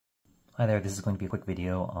Hi there, this is going to be a quick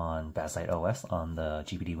video on BazziteOS on the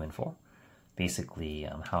GPD Win 4. Basically,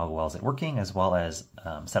 how well is it working, as well as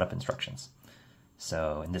setup instructions.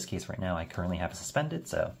 So in this case right now, I currently have it suspended,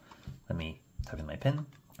 so let me type in my pin.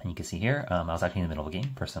 And you can see here, I was actually in the middle of a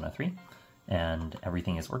game, Persona 3, and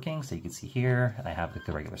everything is working. So you can see here, I have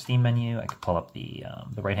the regular Steam menu. I could pull up the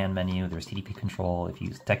right-hand menu. There's TDP Control. If you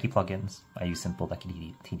use Decky plugins, I use simple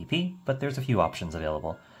Decky TDP, but there's a few options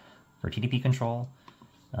available for TDP Control.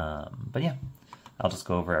 But yeah, I'll just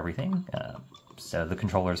go over everything. So the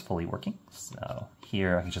controller is fully working. So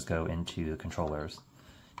here I can just go into the controllers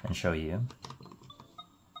and show you.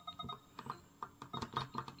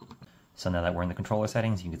 So now that we're in the controller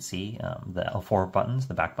settings, you can see the L4 buttons,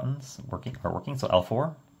 the back buttons are working. So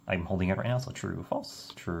L4, I'm holding it right now, so true,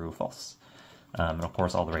 false, true, false. And of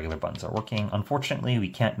course all the regular buttons are working. Unfortunately, we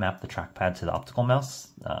can't map the trackpad to the optical mouse.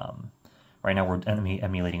 Right now we're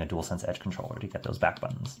emulating a DualSense Edge controller to get those back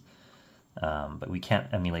buttons. But we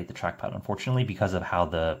can't emulate the trackpad, unfortunately, because of how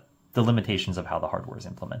the limitations of how the hardware is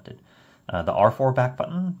implemented. The R4 back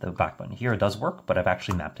button, the back button here, does work, but I've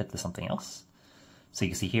actually mapped it to something else. So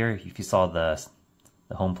you can see here, if you saw the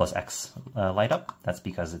Home plus X light up, that's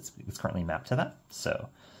because it's currently mapped to that. So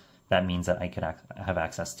that means that I could have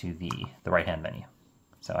access to the right-hand menu.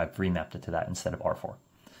 So I've remapped it to that instead of R4.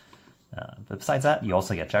 But besides that, you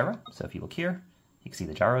also get gyro. So if you look here, you can see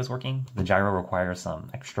the gyro is working. The gyro requires some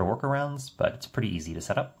extra workarounds, but it's pretty easy to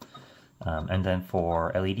set up. And then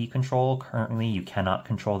for LED control, currently you cannot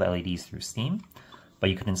control the LEDs through Steam, but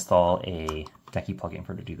you can install a Decky plugin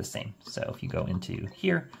for it to do the same. So if you go into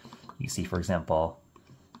here, you see, for example,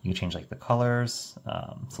 you can change like the colors.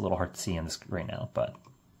 It's a little hard to see on this right now, but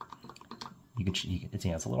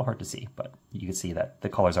it's a little hard to see, but you can see that the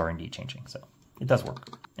colors are indeed changing. So it does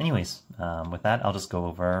work. Anyways, with that, I'll just go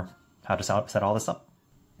over how to set all this up.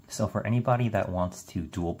 So for anybody that wants to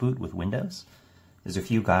dual boot with Windows, there's a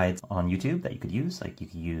few guides on YouTube that you could use. Like you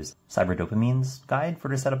could use Cyberdopamine's guide for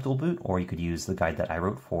to set up dual boot, or you could use the guide that I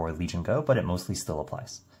wrote for Legion Go, but it mostly still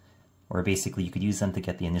applies. Where basically you could use them to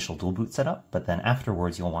get the initial dual boot set up, but then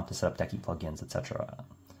afterwards you'll want to set up Decky plugins, etc.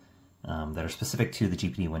 That are specific to the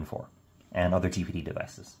GPD Win 4 and other GPD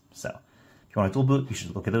devices. So if you want to dual boot, you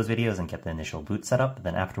should look at those videos and get the initial boot set up.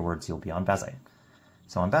 Then afterwards, you'll be on Bazzite.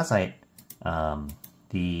 So on Bazzite,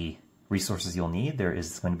 the resources you'll need, there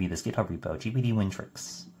is going to be this GitHub repo, GPD Win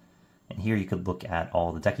Tricks. And here you could look at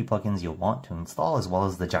all the Decky plugins you'll want to install, as well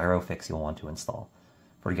as the Gyro Fix you'll want to install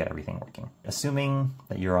for to get everything working. Assuming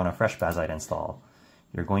that you're on a fresh Bazzite install,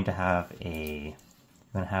 you're going to have the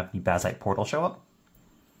Bazzite portal show up.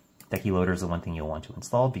 Decky Loader is the one thing you'll want to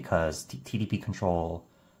install because TDP Control,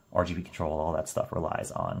 RGB Control, all that stuff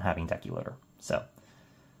relies on having Decky Loader. So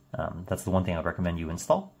that's the one thing I'd recommend you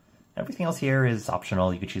install. Everything else here is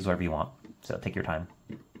optional. You can choose whatever you want. So take your time.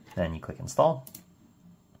 Then you click install.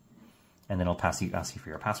 And then it'll ask you for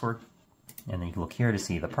your password. And then you can look here to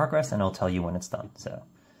see the progress, and it'll tell you when it's done. So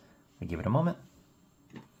we give it a moment.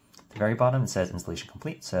 At the very bottom, it says installation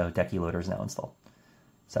complete. So Decky Loader is now installed.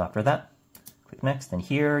 So after that, click next, and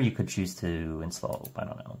here you could choose to install, I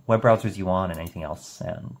don't know, web browsers you want and anything else,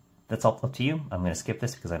 and that's all up to you. I'm going to skip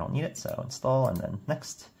this because I don't need it, so install and then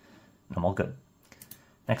next, and I'm all good.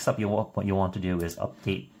 Next up, what you'll want to do is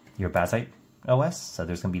update your BazziteOS. So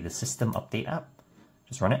there's going to be the system update app.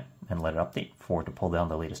 Just run it and let it update to pull down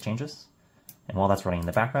the latest changes. And while that's running in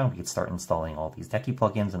the background, we can start installing all these Decky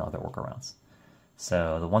plugins and other workarounds.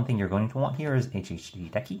 So the one thing you're going to want here is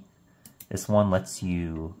HHD-Decky. This one lets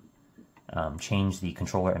you change the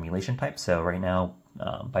controller emulation type. So right now,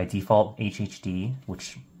 by default, HHD,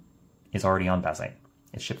 which is already on Bazzite,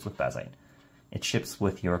 it ships with Bazzite. It ships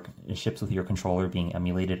with your controller being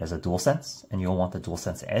emulated as a DualSense, and you'll want the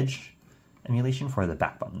DualSense Edge emulation for the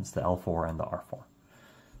back buttons, the L4 and the R4.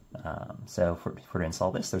 So for to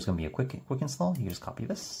install this, there's going to be a quick install. You just copy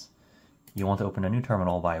this. You want to open a new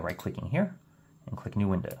terminal by right-clicking here and click New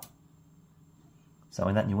Window. So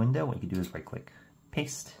in that new window, what you can do is right-click,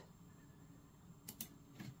 paste,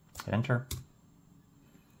 hit enter,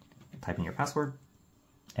 type in your password,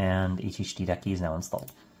 and HHD-Decky is now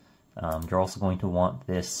installed. You're also going to want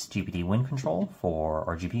this GPD Win control for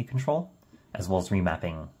RGB control, as well as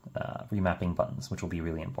remapping buttons, which will be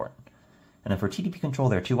really important. And then for TDP control,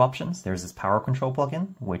 there are two options. There's this power control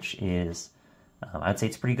plugin, which is, I'd say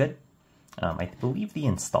it's pretty good. I believe the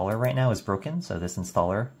installer right now is broken, so this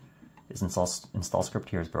install script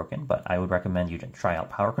here is broken, but I would recommend you to try out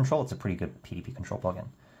power control. It's a pretty good TDP control plugin.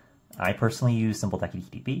 I personally use Simple Decky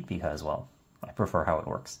TDP because, well, I prefer how it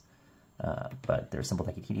works. But there's Simple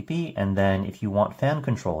Decky TDP, and then if you want fan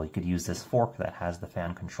control, you could use this fork that has the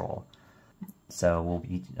fan control. So we'll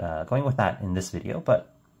be going with that in this video,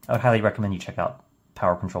 but I would highly recommend you check out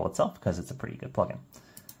Power Control itself because it's a pretty good plugin.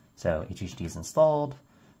 So HHD is installed.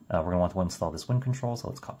 We're going to want to install this Win Control, so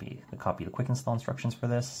let's copy the quick install instructions for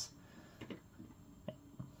this.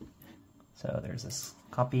 So there's this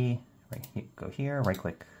copy, right here, go here, right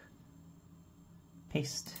click,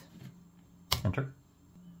 paste, enter.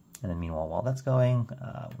 And then meanwhile, while that's going, we're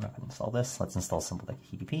not going to install this. Let's install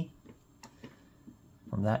Suspend-resume TDP.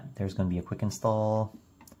 From that, there's going to be a quick install,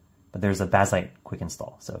 but there's a Bazzite quick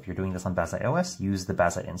install. So if you're doing this on BazziteOS, use the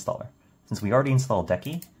Bazzite installer. Since we already installed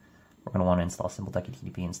Decky, we're going to want to install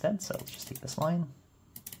Suspend-resume TDP instead. So let's just take this line,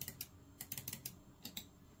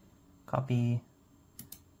 copy,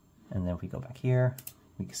 and then if we go back here,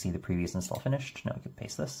 we can see the previous install finished. Now we can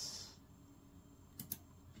paste this,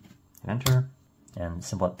 and enter, and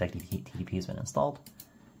Suspend-resume TDP has been installed.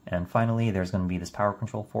 And finally, there's going to be this Power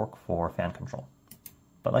Control fork for fan control.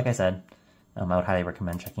 But like I said, I would highly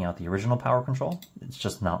recommend checking out the original Power Control. It's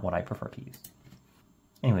just not what I prefer to use.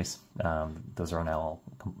 Anyways, those are now all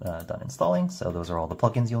done installing, so those are all the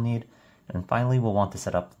plugins you'll need. And finally, we'll want to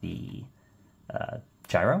set up the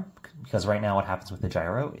gyro, because right now what happens with the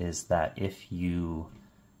gyro is that if you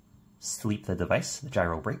sleep the device, the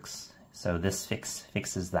gyro breaks. So this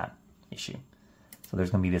fixes that issue. So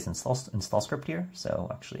there's going to be this install script here. So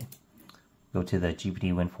actually, go to the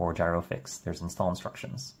GPD Win for Gyro Fix. There's install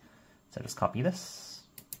instructions. So just copy this,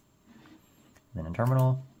 then in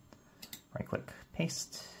terminal, right click,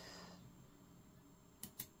 paste,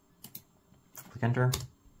 click enter,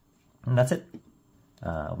 and that's it.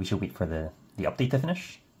 We should wait for the update to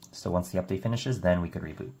finish. So once the update finishes, then we could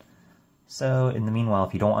reboot. So in the meanwhile,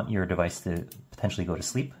 if you don't want your device to potentially go to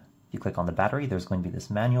sleep, if you click on the battery, there's going to be this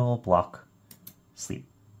manual block sleep.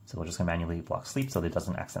 So we're just going to manually block sleep so that it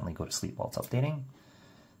doesn't accidentally go to sleep while it's updating.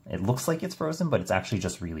 It looks like it's frozen, but it's actually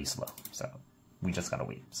just really slow. So we just got to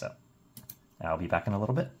wait. So I'll be back in a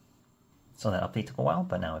little bit. So that update took a while,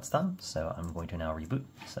 but now it's done. So I'm going to now reboot.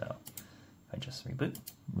 So if I just reboot,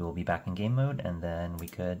 we will be back in game mode, and then we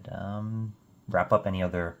could wrap up any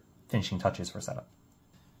other finishing touches for setup.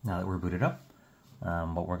 Now that we're booted up,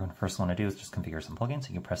 what we're going to first want to do is just configure some plugins. So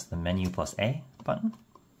you can press the menu plus A button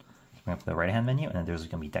to bring up the right-hand menu, and then there's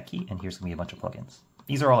going to be Decky, and here's going to be a bunch of plugins.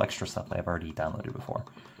 These are all extra stuff that I've already downloaded before.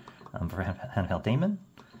 For handheld daemon,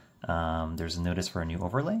 there's a notice for a new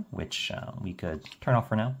overlay, which we could turn off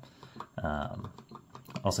for now.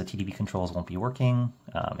 Also, TDP controls won't be working,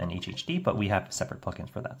 and HHD, but we have separate plugins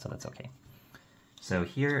for that, so that's okay. So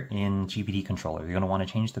here in GPD controller, you're going to want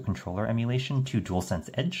to change the controller emulation to DualSense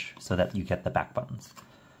Edge so that you get the back buttons.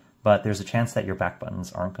 But there's a chance that your back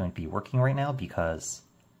buttons aren't going to be working right now because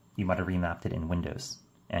you might have remapped it in Windows,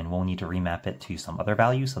 and we'll need to remap it to some other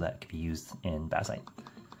value so that it can be used in Bazzite.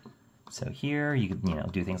 So here you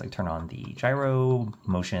could, do things like turn on the gyro,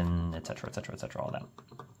 motion, etc., etc., etc., all that.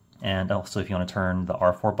 And also, if you want to turn the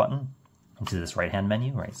R4 button into this right-hand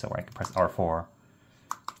menu, right? So where I can press R4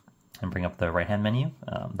 and bring up the right-hand menu,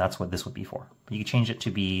 that's what this would be for. But you can change it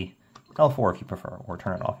to be L4 if you prefer, or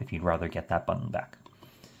turn it off if you'd rather get that button back.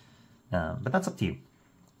 But that's up to you.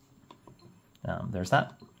 There's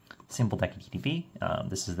that. Suspend-resume TDP.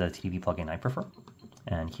 This is the TDP plugin I prefer.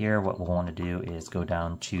 And here what we'll want to do is go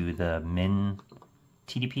down to the min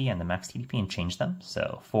TDP and the max TDP and change them.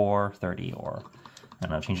 So 4, 30, or I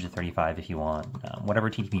don't know, change it to 35 if you want, whatever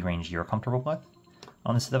TDP range you're comfortable with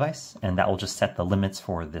on this device, and that will just set the limits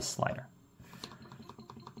for this slider.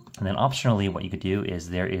 And then optionally, what you could do is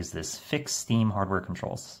there is this fix Steam hardware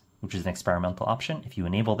controls, which is an experimental option. If you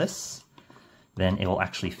enable this, then it will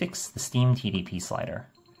actually fix the Steam TDP slider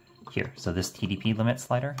here. So this TDP limit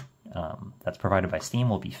slider that's provided by Steam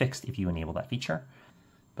will be fixed if you enable that feature.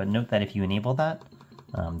 But note that if you enable that,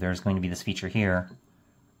 there's going to be this feature here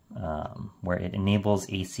where it enables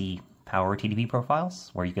AC power TDP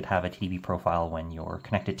profiles, where you could have a TDP profile when you're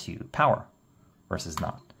connected to power versus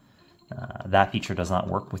not. That feature does not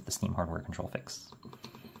work with the Steam hardware control fix.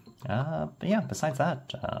 But yeah, besides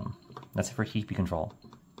that, that's it for TDP control.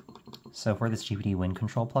 So for this GPD Win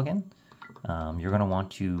Control plugin, you're going to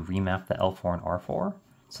want to remap the L4 and R4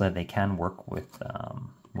 so that they can work with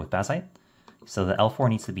Bazzite. So the L4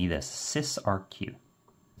 needs to be this sysRQ.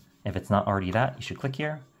 If it's not already that, you should click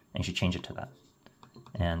here and you should change it to that.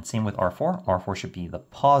 And same with R4. R4 should be the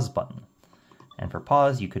pause button. And for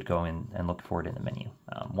pause, you could go in and look for it in the menu.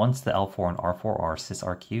 Once the L4 and R4 are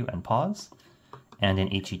sysRQ and pause, and in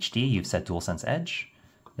HHD you've set DualSense Edge,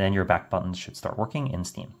 then your back buttons should start working in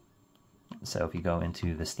Steam. So if you go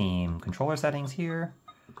into the Steam controller settings here,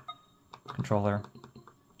 controller,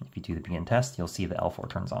 if you do the begin test, you'll see the L4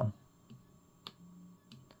 turns on.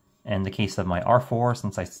 In the case of my R4,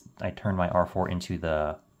 since I turned my R4 into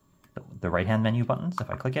the the right-hand menu buttons. If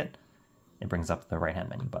I click it, it brings up the right-hand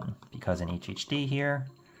menu button. Because in HHD here,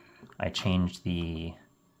 I changed the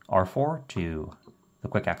R4 to the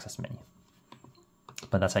quick access menu.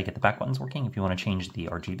 But that's how you get the back buttons working. If you want to change the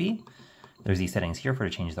RGB, there's these settings here for to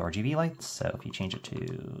change the RGB lights. So if you change it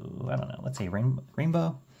to, I don't know, let's say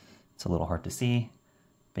rainbow, it's a little hard to see,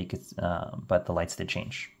 but you could, but the lights did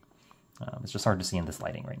change. It's just hard to see in this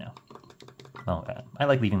lighting right now. Well, I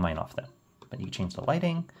like leaving mine off though, but you can change the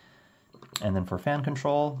lighting. And then for fan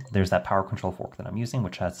control, there's that power control fork that I'm using,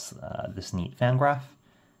 which has this neat fan graph.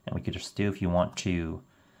 And we could just do, if you want to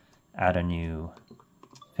add a new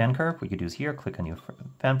fan curve, we could do is here, click a new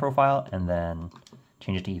fan profile, and then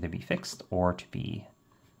change it to either be fixed or to be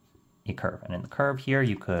a curve. And in the curve here,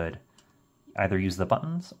 you could either use the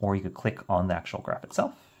buttons or you could click on the actual graph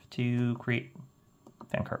itself to create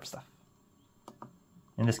fan curve stuff.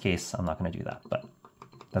 In this case, I'm not going to do that, but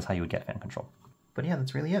that's how you would get fan control. But yeah,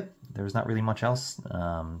 that's really it. There's not really much else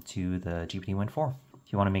to the GPD Win 4.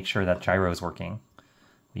 If you want to make sure that gyro is working,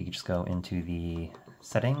 you can just go into the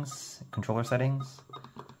settings, controller settings,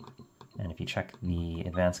 and if you check the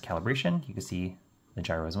advanced calibration, you can see the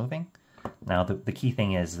gyro is moving. Now the key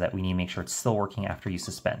thing is that we need to make sure it's still working after you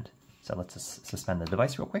suspend. So let's just suspend the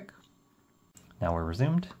device real quick. Now we're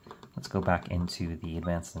resumed. Let's go back into the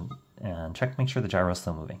advanced and check, make sure the gyro is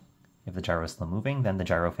still moving. If the gyro is still moving, then the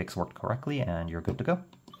gyro fix worked correctly and you're good to go.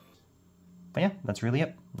 But yeah, that's really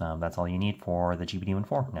it. That's all you need for the GPD Win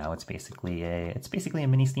 4. Now it's basically a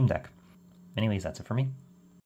mini Steam Deck. Anyways, that's it for me.